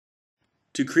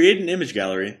To create an image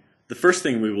gallery, the first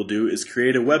thing we will do is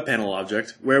create a web panel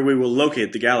object where we will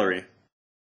locate the gallery.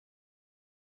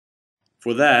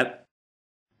 For that,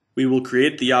 we will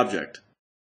create the object.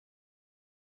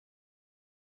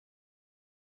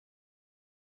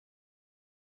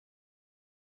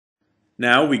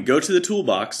 Now we go to the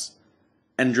toolbox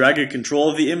and drag a control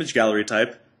of the image gallery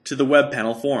type to the web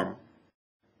panel form.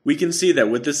 We can see that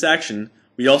with this action,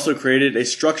 we also created a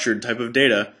structured type of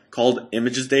data called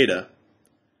imagesData.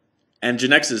 And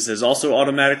GeneXus has also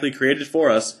automatically created for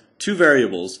us two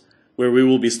variables where we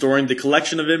will be storing the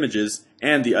collection of images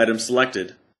and the item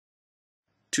selected.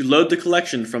 To load the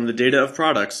collection from the data of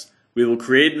products, we will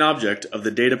create an object of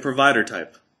the data provider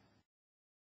type.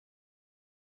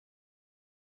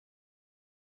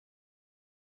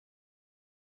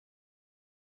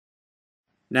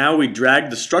 Now we drag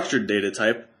the structured data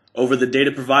type over the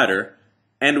data provider,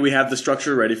 and we have the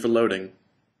structure ready for loading.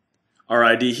 Our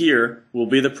ID here will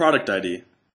be the product ID.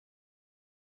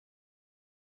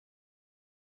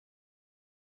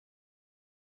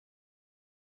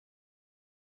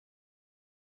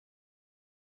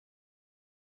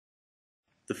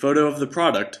 The photo of the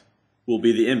product will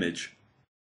be the image.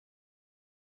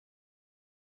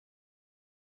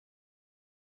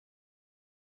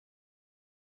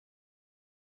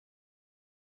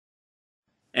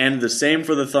 And the same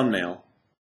for the thumbnail.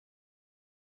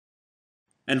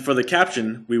 And for the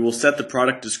caption, we will set the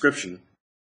product description.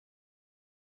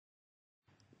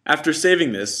 After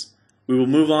saving this, we will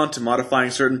move on to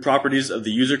modifying certain properties of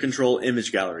the user control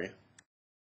image gallery.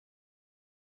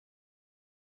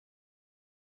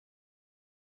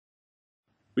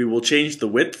 We will change the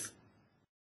width,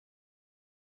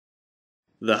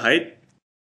 the height,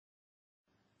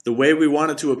 the way we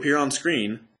want it to appear on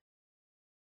screen,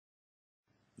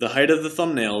 the height of the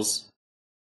thumbnails,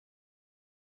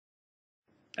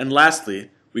 and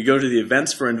lastly, we go to the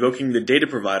events for invoking the data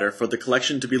provider for the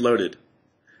collection to be loaded.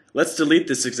 Let's delete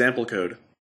this example code.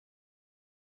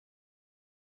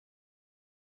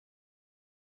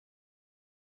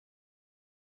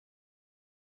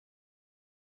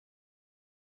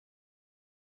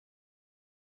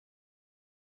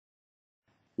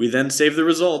 We then save the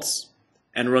results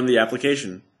and run the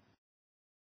application.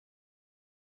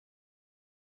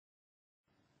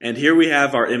 And here we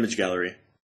have our image gallery.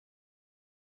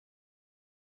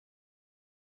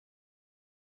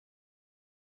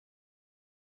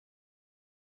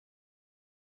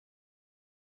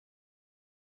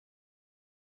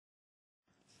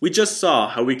 We just saw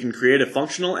how we can create a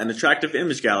functional and attractive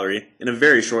image gallery in a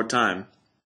very short time.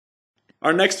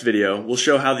 Our next video will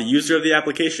show how the user of the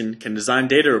application can design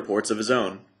data reports of his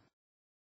own.